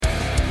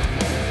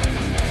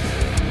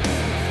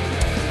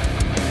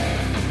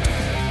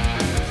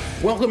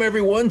Welcome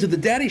everyone to the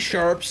Daddy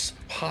Sharps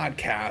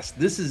podcast.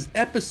 This is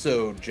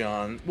episode,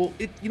 John. Well,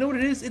 you know what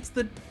it is? It's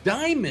the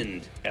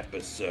Diamond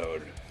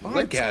episode.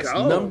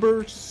 Podcast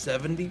number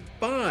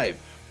 75.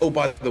 Oh,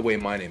 by the way,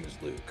 my name is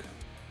Luke.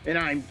 And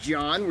I'm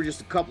John. We're just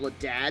a couple of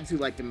dads who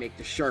like to make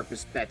the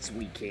sharpest bets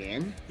we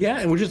can. Yeah,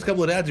 and we're just a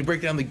couple of dads who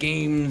break down the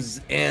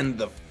games and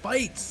the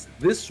fights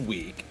this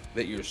week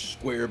that your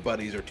square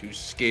buddies are too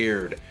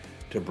scared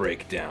to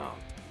break down.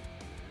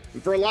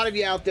 And for a lot of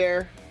you out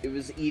there, it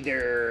was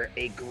either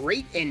a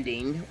great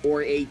ending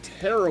or a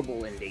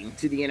terrible ending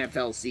to the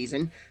NFL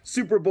season.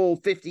 Super Bowl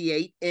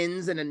 58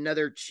 ends in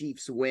another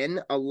Chiefs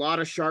win. A lot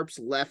of sharps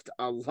left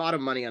a lot of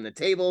money on the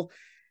table,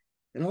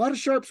 and a lot of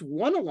sharps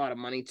won a lot of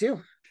money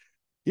too.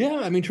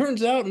 Yeah, I mean,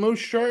 turns out most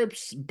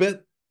sharps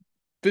bet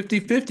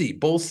 50-50,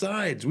 both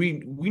sides.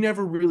 We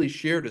never really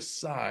shared a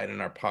side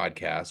in our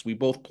podcast. We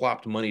both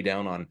plopped money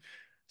down on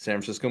San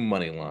Francisco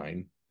money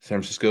line, San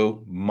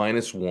Francisco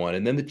 -1,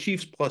 and then the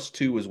Chiefs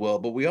 +2 as well.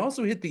 But we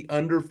also hit the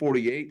under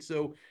 48.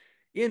 So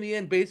in the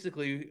end,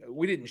 basically,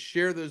 we didn't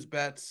share those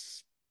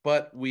bets,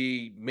 but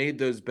we made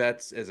those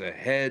bets as a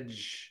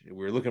hedge. We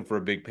were looking for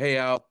a big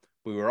payout.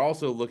 We were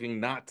also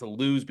looking not to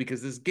lose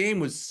because this game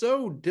was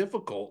so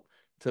difficult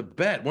to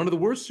bet. One of the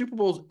worst Super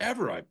Bowls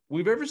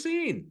we've ever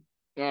seen.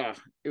 Oh,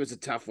 it was a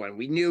tough one.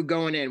 We knew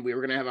going in we were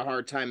going to have a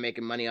hard time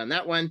making money on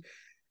that one.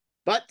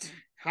 But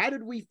how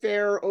did we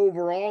fare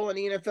overall in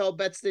NFL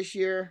bets this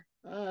year?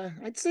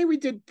 I'd say we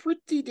did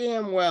pretty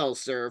damn well,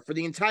 sir. For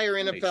the entire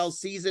NFL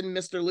season,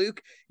 Mr.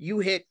 Luke, you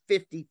hit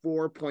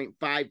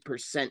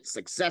 54.5%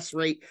 success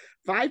rate,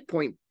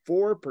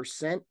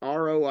 5.4%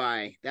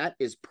 ROI. That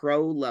is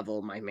pro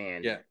level, my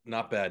man. Yeah,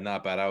 not bad,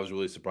 not bad. I was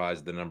really surprised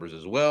at the numbers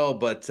as well,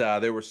 but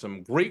there were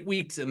some great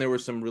weeks and there were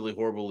some really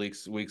horrible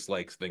weeks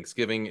like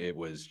Thanksgiving. It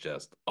was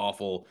just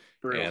awful.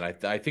 And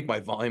I think my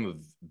volume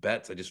of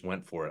bets, I just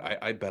went for it.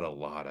 I bet a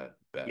lot of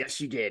bets.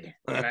 Yes, you did.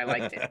 And I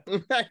liked it.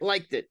 I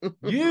liked it.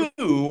 You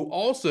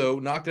also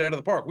knocked it out of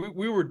the park.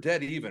 We were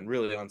dead even,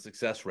 really, on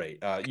success rate.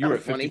 You were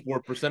at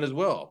 54% as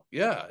well.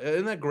 Yeah,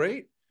 isn't that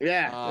great?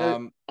 Yeah,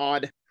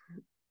 odd.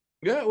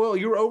 Yeah, well,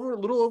 you were a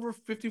little over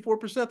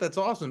 54%. That's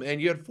awesome.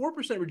 And you had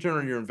 4% return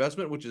on your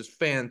investment, which is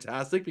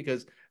fantastic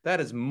because that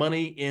is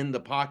money in the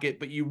pocket.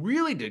 But you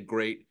really did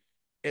great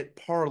at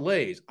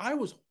parlays. I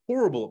was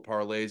horrible at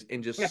parlays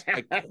and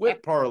I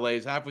quit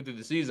parlays halfway through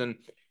the season.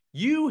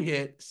 You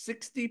hit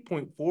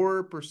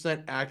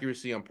 60.4%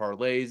 accuracy on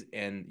parlays,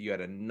 and you had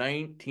a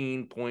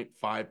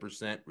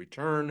 19.5%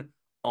 return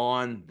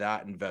on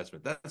that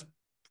investment. That's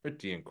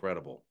pretty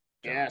incredible,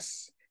 John.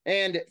 Yes.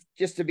 And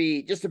just to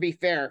be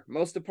fair,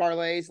 most of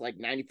parlays, like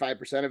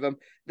 95% of them,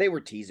 they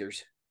were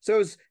teasers. So it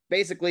was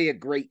basically a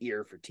great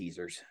year for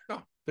teasers.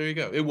 Oh, there you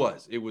go. It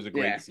was a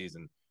great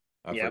season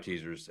for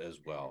teasers as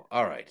well.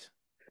 All right.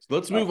 So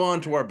let's move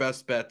on to our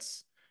best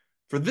bets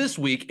for this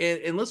week.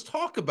 And let's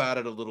talk about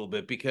it a little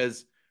bit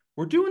because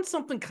we're doing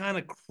something kind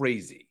of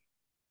crazy.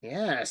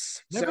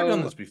 Yes. Never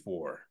done this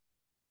before.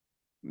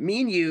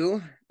 Me and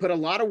you put a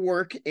lot of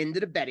work into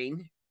the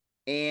betting,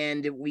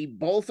 and we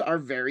both are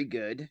very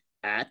good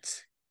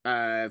at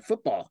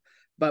football,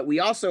 but we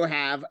also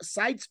have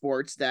side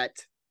sports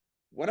that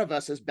one of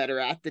us is better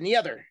at than the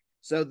other.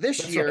 So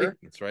this year,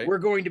 we're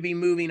going to be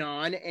moving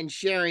on and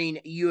sharing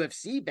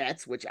UFC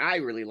bets, which I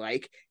really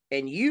like,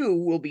 and you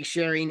will be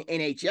sharing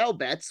NHL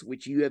bets,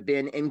 which you have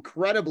been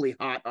incredibly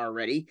hot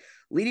already,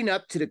 leading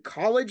up to the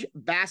college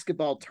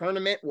basketball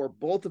tournament where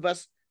both of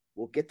us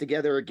will get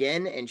together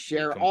again and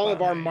share all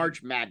of our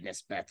March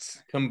Madness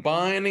bets.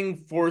 Combining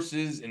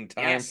forces in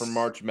time for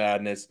March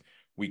Madness.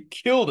 We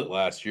killed it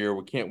last year.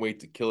 We can't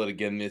wait to kill it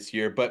again this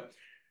year. But,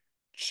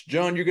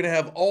 John, you're going to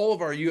have all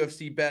of our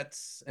UFC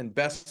bets and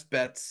best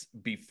bets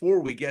before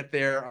we get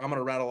there. I'm going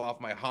to rattle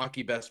off my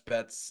hockey best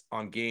bets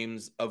on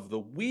games of the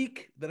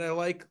week that I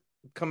like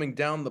coming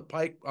down the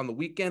pike on the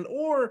weekend.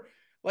 Or,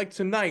 like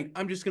tonight,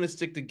 I'm just going to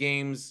stick to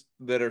games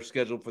that are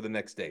scheduled for the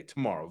next day,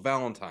 tomorrow,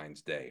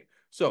 Valentine's Day.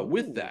 So,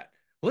 with that,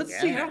 let's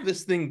see how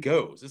this thing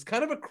goes. It's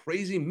kind of a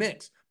crazy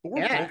mix, but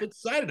we're both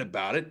excited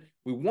about it.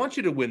 We want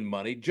you to win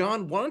money.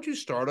 John, why don't you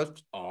start us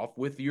off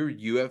with your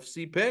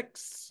UFC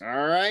picks?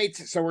 All right.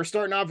 So we're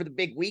starting off with a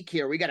big week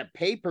here. We got a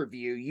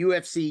pay-per-view,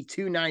 UFC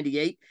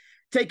 298,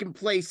 taking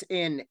place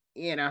in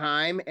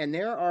Anaheim, and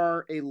there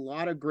are a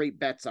lot of great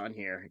bets on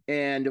here.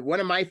 And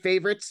one of my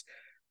favorites,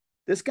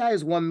 this guy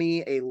has won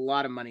me a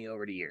lot of money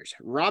over the years.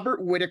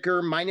 Robert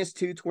Whittaker,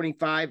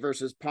 -225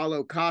 versus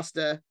Paulo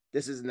Costa.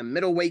 This is in the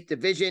middleweight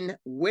division.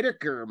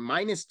 Whittaker,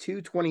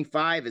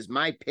 -225 is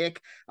my pick.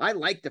 I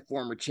like the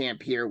former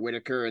champ here,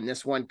 Whittaker, in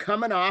this one.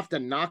 Coming off the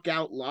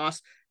knockout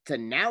loss to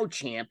now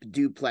champ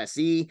Du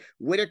Plessis,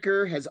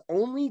 Whittaker has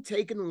only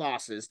taken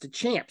losses to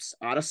champs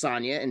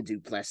Adesanya and Du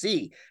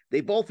Plessis.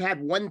 They both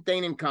had one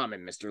thing in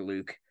common, Mr.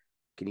 Luke.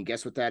 Can you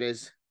guess what that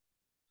is?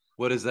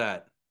 What is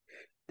that?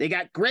 They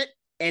got grit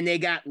and they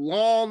got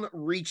long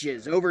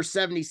reaches over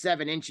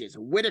 77 inches.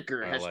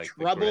 Whittaker has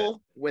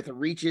trouble with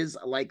reaches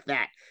like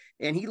that.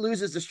 And he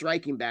loses the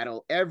striking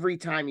battle every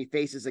time he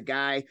faces a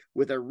guy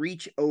with a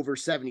reach over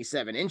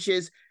 77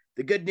 inches.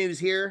 The good news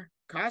here,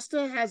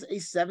 Costa has a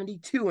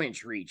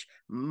 72-inch reach,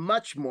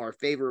 much more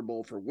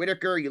favorable for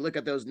Whitaker. You look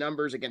at those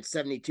numbers against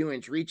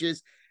 72-inch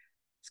reaches.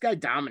 This guy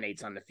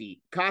dominates on the feet.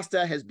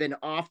 Costa has been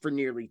off for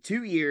nearly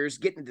 2 years,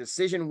 getting a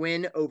decision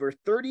win over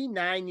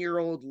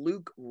 39-year-old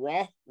Luke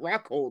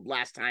Rockhold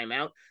last time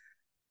out.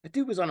 That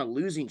dude was on a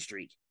losing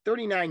streak.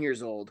 39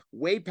 years old,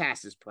 way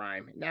past his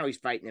prime. Now he's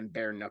fighting in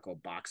bare knuckle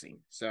boxing.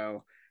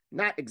 So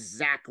not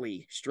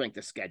exactly strength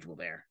of schedule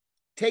there.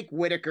 Take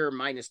Whitaker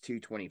minus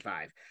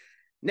 225.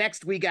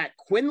 Next, we got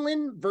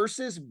Quinlan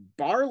versus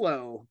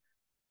Barlow.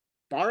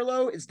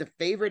 Barlow is the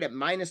favorite at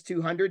minus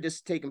 200. This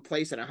is taking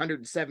place at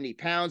 170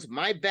 pounds.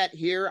 My bet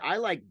here, I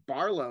like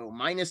Barlow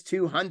minus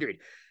 200.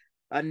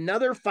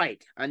 Another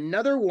fight,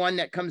 another one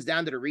that comes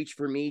down to the reach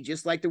for me,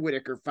 just like the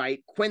Whitaker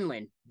fight.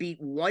 Quinlan beat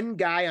one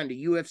guy on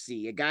the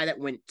UFC, a guy that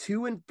went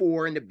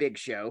 2-4 in the Big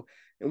Show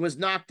and was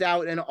knocked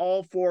out in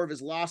all 4 of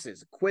his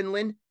losses.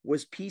 Quinlan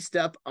was pieced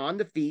up on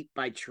the feet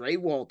by Trey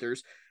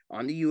Walters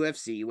on the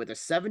UFC with a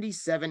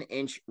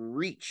 77-inch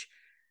reach.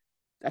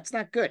 That's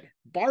not good.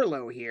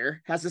 Barlow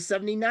here has a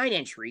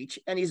 79-inch reach,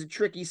 and he's a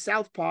tricky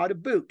southpaw to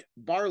boot.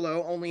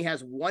 Barlow only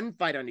has 1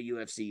 fight on the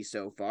UFC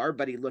so far,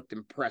 but he looked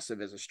impressive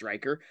as a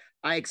striker.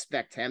 I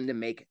expect him to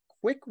make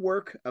quick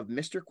work of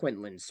Mr.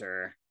 Quinlan,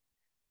 sir.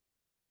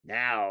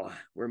 Now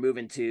we're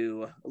moving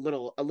to a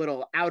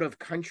little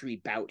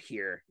out-of-country bout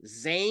here.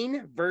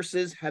 Zane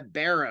versus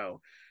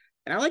Ribeiro.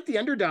 And I like the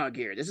underdog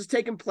here. This is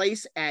taking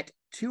place at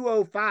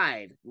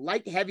 205,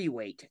 light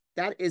heavyweight.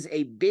 That is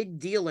a big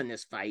deal in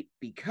this fight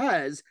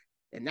because,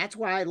 and that's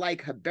why I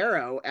like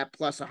Ribeiro at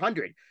plus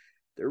 100.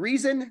 The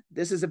reason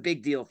this is a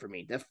big deal for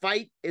me, the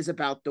fight is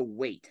about the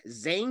weight.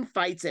 Zane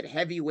fights at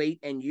heavyweight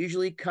and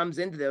usually comes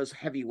into those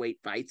heavyweight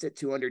fights at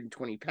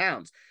 220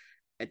 pounds.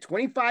 At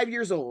 25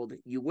 years old,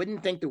 you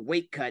wouldn't think the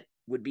weight cut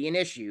would be an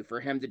issue for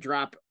him to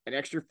drop an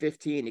extra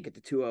 15 to get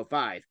to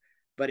 205.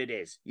 But it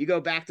is. You go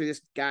back to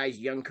this guy's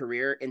young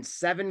career, in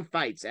 7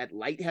 fights at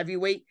light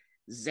heavyweight,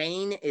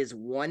 Zane is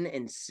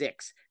 1-6.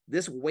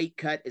 This weight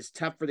cut is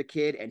tough for the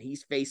kid, and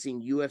he's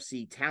facing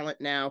UFC talent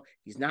now.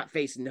 He's not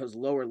facing those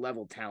lower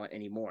level talent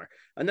anymore.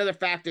 Another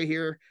factor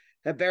here,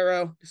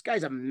 Ribeiro, this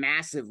guy's a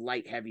massive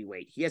light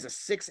heavyweight. He has a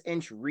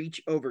 6-inch reach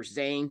over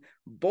Zane.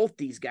 Both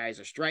these guys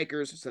are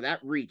strikers, so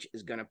that reach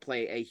is going to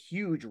play a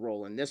huge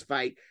role in this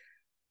fight.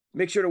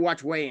 Make sure to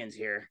watch weigh-ins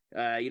here.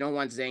 You don't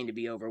want Zane to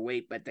be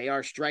overweight, but they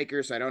are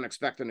strikers, so I don't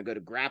expect them to go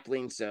to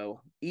grappling. So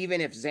even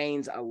if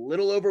Zane's a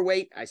little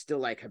overweight, I still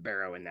like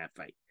Ribeiro in that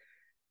fight.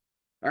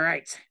 All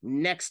right,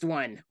 next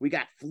one. We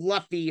got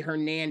Fluffy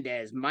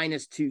Hernandez,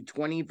 minus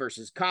 220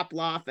 versus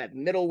Koploff at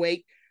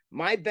middleweight.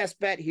 My best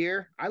bet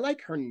here, I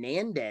like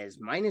Hernandez,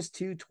 minus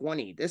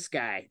 220. This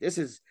guy, this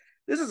is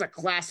a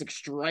classic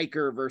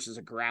striker versus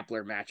a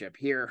grappler matchup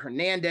here.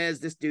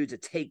 Hernandez, this dude's a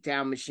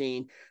takedown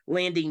machine,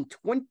 landing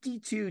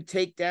 22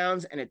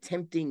 takedowns and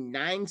attempting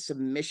 9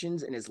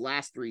 submissions in his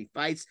last 3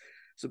 fights.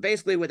 So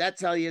basically what that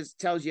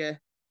tells you,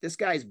 this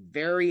guy's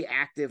very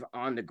active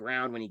on the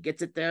ground when he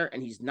gets it there,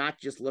 and he's not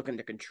just looking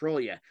to control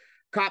you.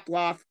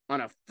 Koploff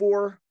on a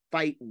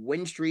 4-fight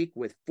win streak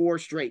with 4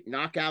 straight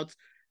knockouts.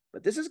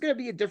 But this is going to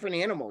be a different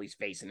animal he's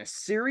facing. A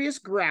serious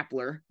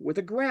grappler with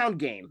a ground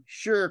game.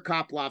 Sure,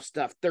 Koploff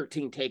stuffed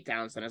 13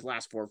 takedowns in his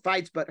last 4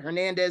 fights, but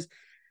Hernandez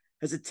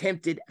has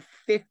attempted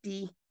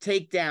 50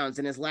 takedowns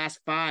in his last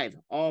 5.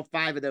 All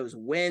 5 of those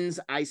wins.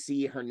 I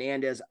see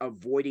Hernandez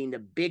avoiding the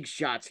big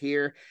shots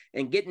here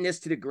and getting this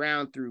to the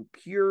ground through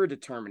pure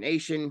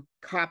determination.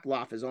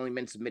 Koploff has only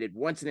been submitted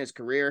once in his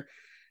career,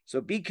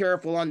 so be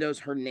careful on those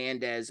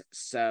Hernandez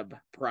sub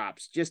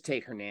props. Just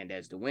take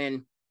Hernandez to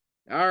win.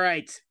 All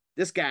right.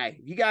 This guy,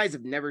 if you guys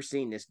have never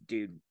seen this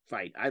dude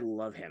fight, I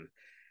love him.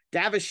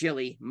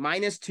 Davashili,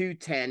 minus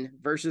 210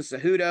 versus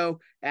Cejudo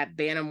at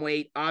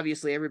bantamweight.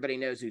 Obviously, everybody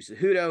knows who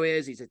Cejudo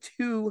is. He's a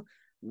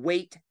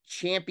 2-weight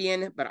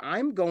champion, but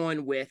I'm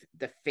going with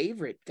the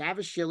favorite,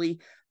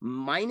 Davashili,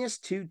 minus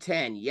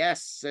 210.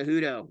 Yes,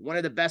 Cejudo, one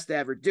of the best to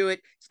ever do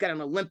it. He's got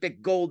an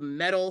Olympic gold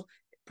medal,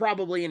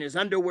 probably in his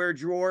underwear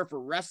drawer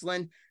for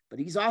wrestling, but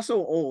he's also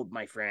old,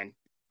 my friend.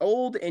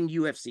 Old in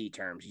UFC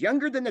terms,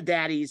 younger than the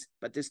daddies,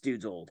 but this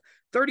dude's old.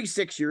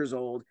 36 years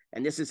old,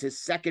 and this is his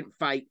 2nd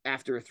fight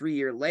after a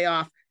 3-year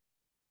layoff.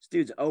 This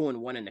dude's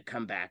 0-1 in the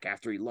comeback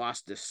after he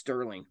lost to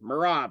Sterling.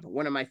 Merab,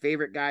 one of my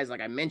favorite guys,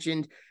 like I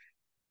mentioned,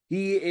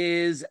 he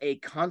is a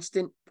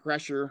constant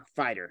pressure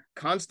fighter,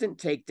 constant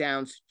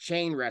takedowns,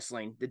 chain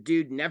wrestling. The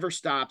dude never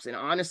stops, and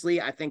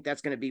honestly, I think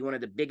that's going to be one of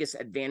the biggest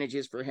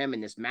advantages for him in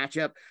this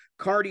matchup.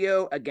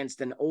 Cardio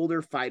against an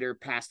older fighter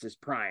past his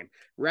prime.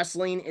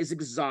 Wrestling is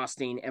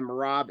exhausting, and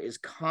Merab is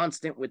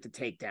constant with the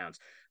takedowns.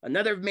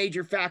 Another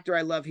major factor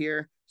I love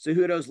here,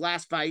 Cejudo's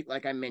last fight,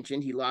 like I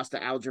mentioned, he lost to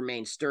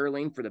Aljamain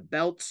Sterling for the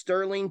belt.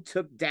 Sterling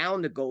took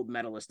down the gold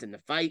medalist in the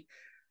fight.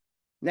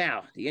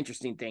 Now, the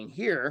interesting thing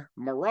here,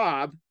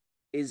 Merab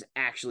is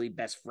actually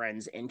best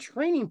friends and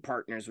training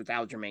partners with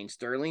Aljamain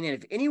Sterling. And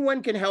if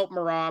anyone can help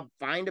Merab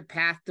find a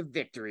path to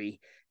victory,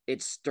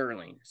 it's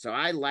Sterling. So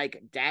I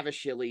like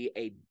Davashili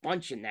a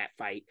bunch in that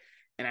fight.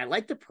 And I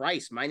like the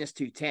price, minus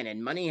 210.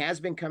 And money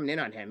has been coming in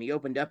on him. He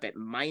opened up at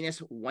minus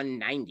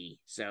 190.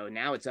 So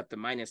now it's up to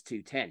minus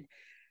 210.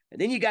 And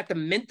then you got the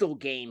mental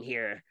game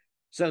here.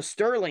 So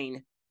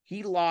Sterling,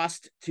 he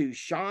lost to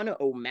Sean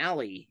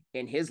O'Malley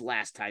in his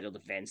last title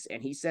defense.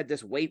 And he said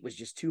this weight was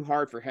just too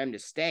hard for him to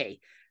stay.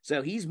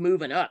 So he's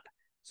moving up.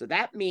 So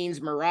that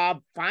means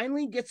Merab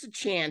finally gets a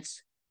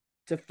chance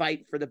to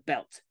fight for the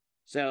belt.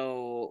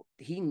 So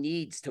he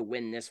needs to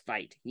win this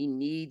fight. He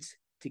needs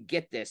to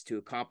get this to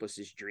accomplish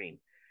his dream.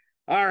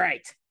 All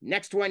right,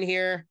 next one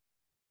here.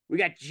 We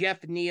got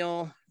Jeff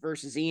Neal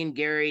versus Ian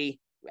Gary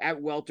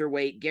at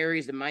welterweight.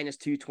 Gary's the minus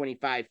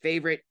 225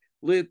 favorite.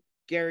 Luke,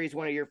 Gary's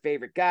one of your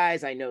favorite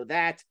guys. I know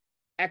that.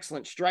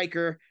 Excellent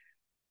striker.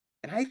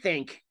 And I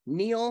think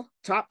Neal,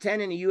 top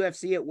 10 in the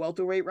UFC at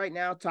welterweight right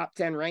now, top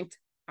 10 ranked.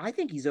 I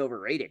think he's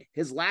overrated.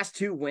 His last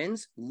 2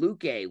 wins,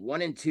 Luque,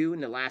 1-2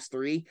 in the last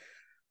 3.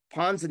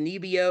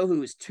 Ponzinibbio,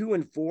 who is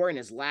 2-4 in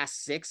his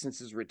last 6 since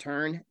his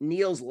return.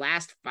 Neal's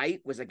last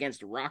fight was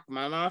against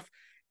Rachmaninoff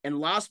and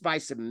lost by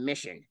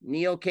submission.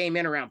 Neal came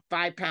in around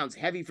 5 pounds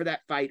heavy for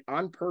that fight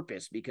on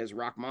purpose because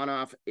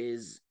Rachmaninoff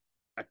is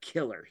a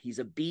killer. He's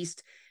a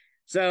beast.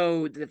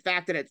 So the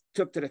fact that it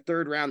took to the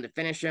 3rd round to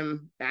finish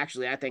him,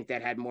 actually, I think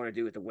that had more to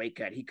do with the weight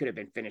cut. He could have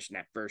been finished in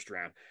that 1st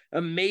round. A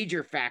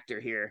major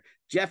factor here,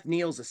 Jeff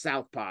Neal's a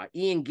southpaw.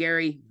 Ian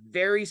Gary,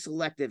 very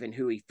selective in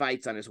who he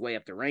fights on his way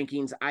up the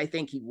rankings. I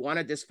think he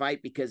wanted this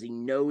fight because he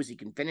knows he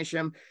can finish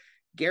him.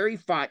 Gary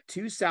fought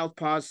 2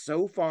 southpaws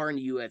so far in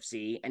the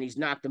UFC, and he's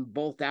knocked them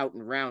both out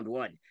in round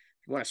 1. If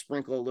you want to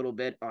sprinkle a little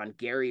bit on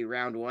Gary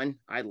round 1,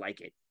 I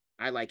like it.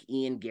 I like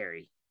Ian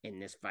Gary in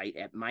this fight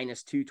at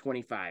minus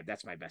 225.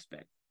 That's my best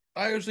bet.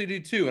 I usually do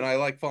too, and I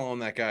like following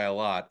that guy a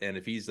lot. And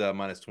if he's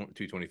minus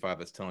 225,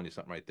 that's telling you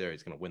something right there.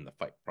 He's going to win the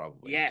fight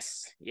probably.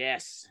 Yes,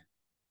 yes.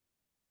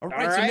 All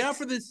right, so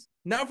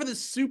now for this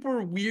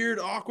super weird,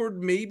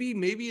 awkward, maybe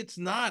it's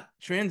not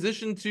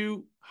transition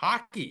to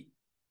hockey,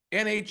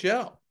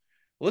 NHL.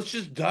 Let's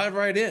just dive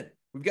right in.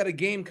 We've got a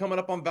game coming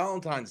up on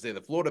Valentine's Day.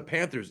 The Florida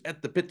Panthers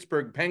at the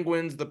Pittsburgh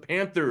Penguins. The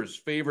Panthers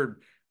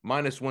favored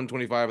minus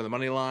 125 on the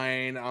money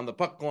line. On the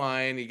puck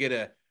line, you get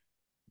a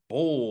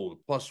bold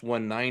plus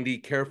 190.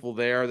 Careful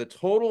there. The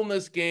total in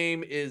this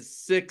game is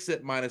 6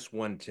 at minus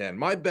 110.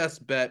 My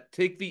best bet,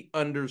 take the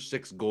under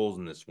 6 goals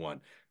in this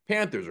one.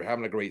 Panthers are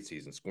having a great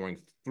season, scoring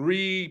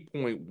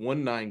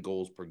 3.19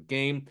 goals per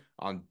game.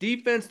 On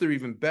defense, they're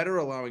even better,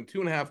 allowing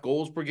 2.5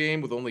 goals per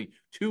game with only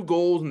 2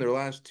 goals in their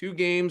last 2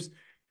 games.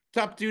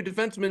 Top 2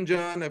 defensemen,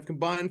 John, have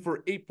combined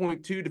for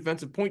 8.2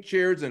 defensive point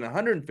shares and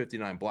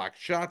 159 block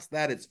shots.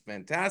 That is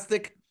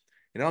fantastic.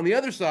 And on the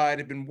other side,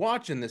 I've been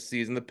watching this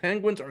season. The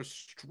Penguins are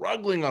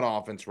struggling on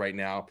offense right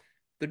now.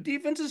 Their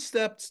defense has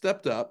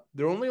stepped up.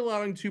 They're only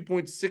allowing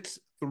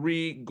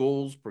 2.63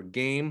 goals per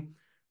game.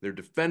 Their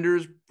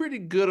defenders pretty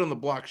good on the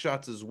block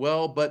shots as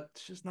well, but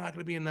it's just not going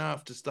to be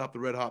enough to stop the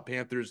Red Hot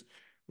Panthers.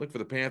 Look for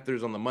the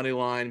Panthers on the money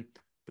line,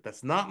 but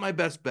that's not my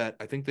best bet.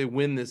 I think they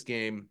win this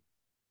game.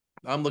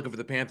 I'm looking for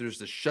the Panthers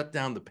to shut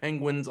down the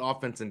Penguins'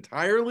 offense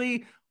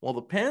entirely, while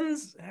the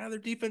Pens, their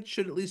defense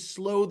should at least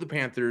slow the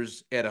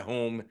Panthers at a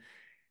home.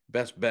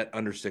 Best bet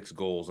under 6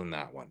 goals in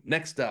that one.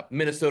 Next up,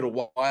 Minnesota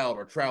Wild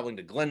are traveling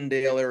to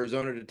Glendale,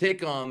 Arizona to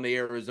take on the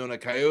Arizona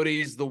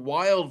Coyotes. The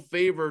Wild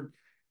favored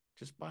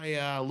just by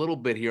a little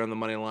bit here on the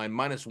money line,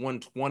 minus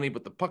 120,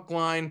 but the puck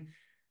line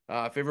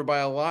favored by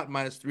a lot,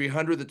 minus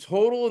 300. The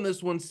total in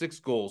this one, 6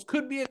 goals.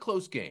 Could be a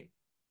close game.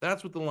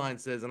 That's what the line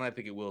says, and I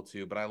think it will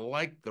too. But I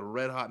like the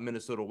red-hot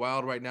Minnesota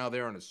Wild right now.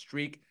 They're on a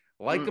streak.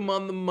 Like them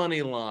on the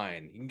money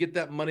line. You can get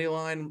that money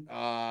line,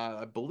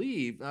 I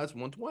believe. That's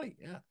 120.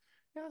 Yeah,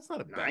 that's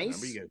not a bad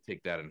number. You got to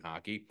take that in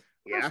hockey.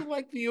 I also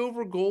like the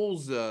over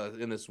goals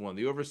in this one,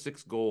 the over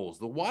 6 goals.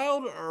 The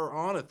Wild are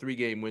on a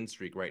 3-game win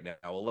streak right now,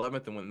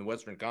 11th in the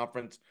Western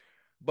Conference,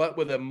 but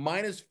with a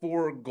minus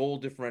 4 goal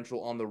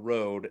differential on the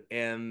road,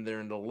 and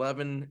they're in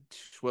 11,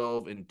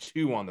 12, and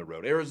 2 on the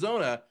road.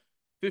 Arizona,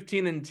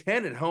 15 and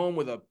 10 at home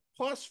with a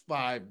plus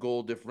 5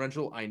 goal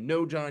differential. I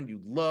know, John,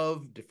 you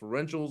love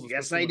differentials.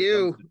 Yes, I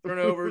do.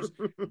 Turnovers,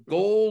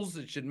 goals,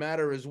 it should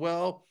matter as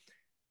well.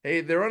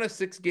 Hey, they're on a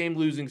 6-game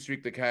losing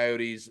streak, the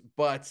Coyotes,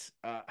 but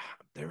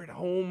they're at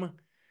home.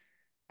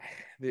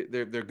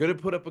 They're going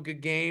to put up a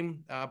good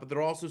game, but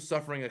they're also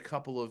suffering a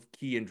couple of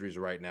key injuries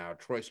right now.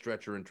 Troy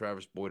Stretcher and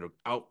Travis Boyd are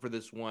out for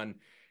this one.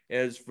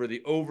 As for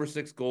the over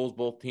 6 goals,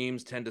 both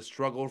teams tend to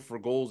struggle for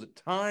goals at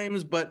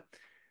times, but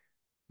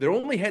their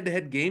only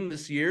head-to-head game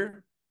this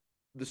year,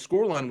 the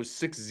scoreline was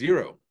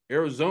 6-0.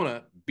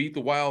 Arizona beat the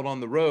Wild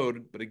on the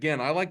road, but again,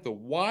 I like the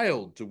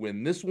Wild to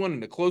win this one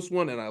in a close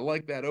one, and I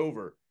like that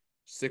over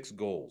 6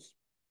 goals.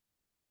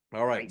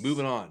 All right,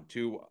 moving on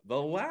to the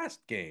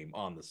last game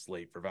on the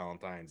slate for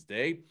Valentine's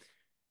Day.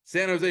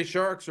 San Jose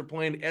Sharks are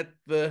playing at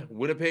the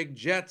Winnipeg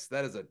Jets.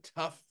 That is a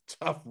tough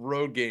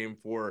road game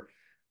for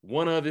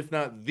one of, if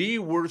not the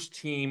worst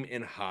team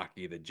in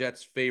hockey. The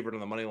Jets favored on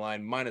the money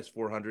line, minus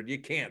 400.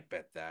 You can't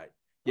bet that.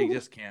 You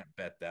just can't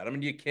bet that. I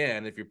mean, you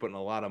can if you're putting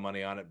a lot of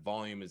money on it.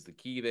 Volume is the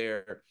key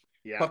there.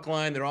 Yeah. Puck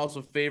line, they're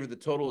also favored. The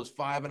total is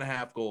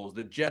 5.5 goals.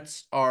 The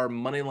Jets are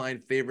money line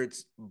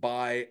favorites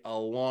by a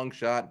long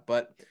shot,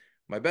 but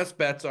my best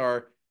bets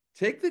are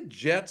take the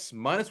Jets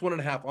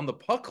 -1.5 on the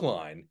puck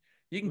line.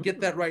 You can get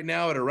that right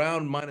now at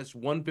around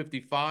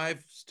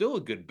 -155. Still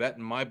a good bet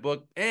in my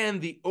book. And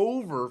the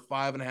over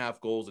 5.5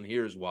 goals, and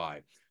here's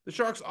why. The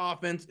Sharks'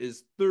 offense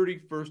is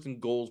 31st in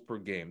goals per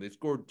game. They've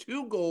scored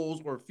 2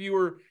 goals or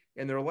fewer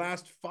in their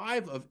last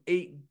 5 of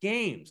 8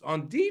 games.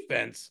 On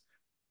defense,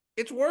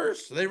 it's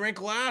worse. They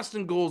rank last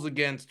in goals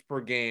against per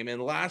game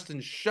and last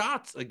in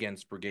shots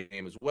against per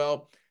game as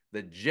well.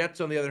 The Jets,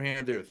 on the other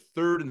hand, they're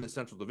third in the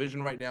Central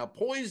Division right now,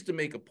 poised to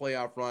make a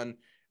playoff run.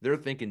 They're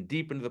thinking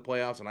deep into the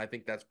playoffs, and I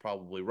think that's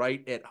probably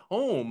right. At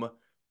home,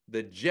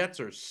 the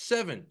Jets are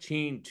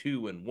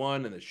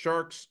 17-2-1, and the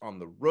Sharks on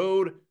the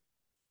road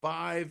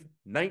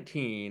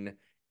 5-19-3.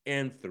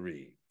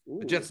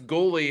 The Jets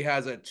goalie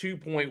has a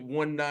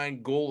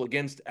 2.19 goal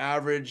against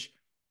average.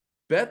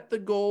 Bet the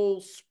goal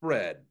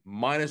spread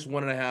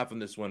 -1.5 in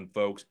this one,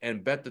 folks,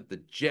 and bet that the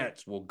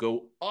Jets will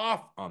go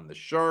off on the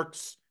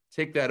Sharks.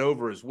 Take that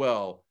over as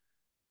well.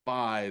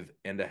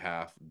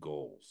 5.5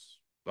 goals.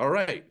 All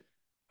right.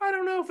 I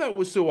don't know if that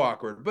was so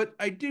awkward, but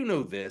I do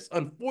know this.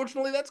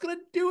 Unfortunately, that's going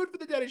to do it for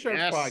the Daddy Sharks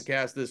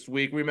podcast this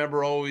week.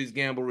 Remember, always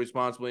gamble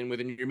responsibly and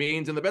within your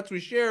means, and the bets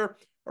we share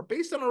are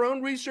based on our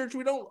own research.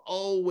 We don't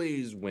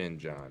always win,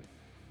 John.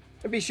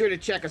 And be sure to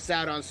check us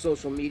out on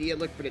social media.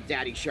 Look for the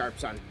Daddy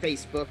Sharps on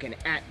Facebook and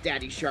at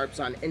Daddy Sharps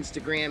on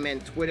Instagram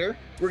and Twitter.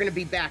 We're going to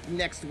be back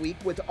next week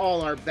with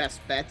all our best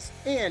bets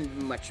and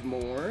much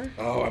more.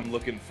 Oh, I'm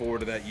looking forward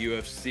to that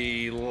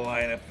UFC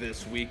lineup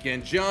this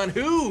weekend. John,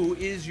 who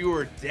is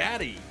your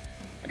daddy?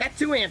 I got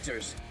 2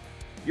 answers.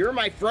 You're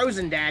my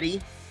frozen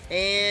daddy,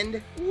 and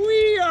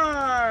we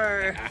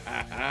are.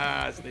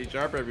 Stay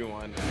sharp,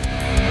 everyone.